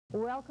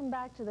Welcome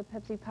back to the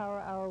Pepsi Power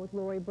Hour with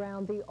Laurie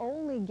Brown, the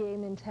only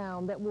game in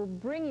town that will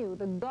bring you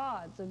the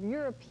gods of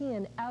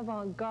European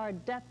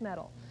avant-garde death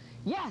metal.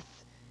 Yes!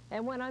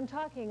 And when I'm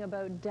talking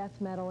about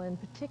death metal, and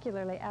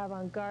particularly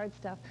avant-garde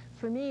stuff,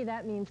 for me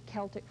that means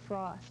Celtic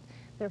Frost.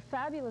 They're a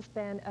fabulous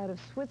band out of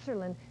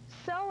Switzerland,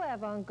 so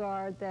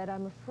avant-garde that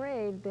I'm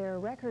afraid their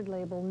record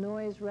label,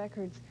 Noise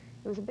Records,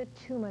 it was a bit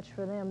too much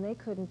for them. They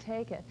couldn't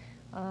take it.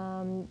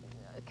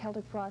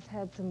 Celtic Frost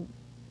had some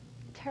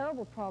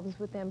terrible problems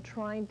with them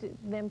trying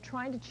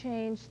to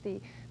change the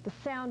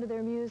sound of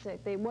their music.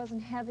 It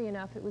wasn't heavy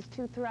enough. It was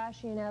too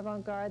thrashy and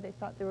avant-garde. They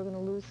thought they were going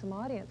to lose some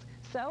audience.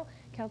 So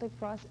Celtic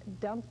Frost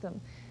dumped them.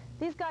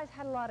 These guys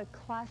had a lot of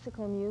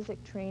classical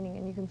music training,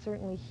 and you can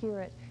certainly hear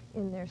it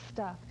in their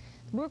stuff.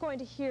 We're going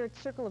to hear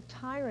Circle of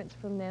Tyrants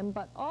from them,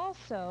 but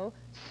also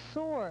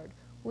Sword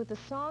with a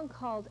song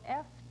called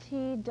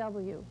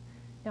FTW.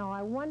 Now,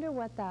 I wonder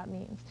what that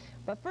means.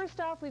 But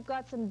first off, we've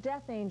got some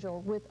Death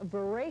Angel with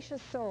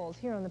Voracious Souls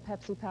here on the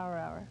Pepsi Power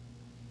Hour.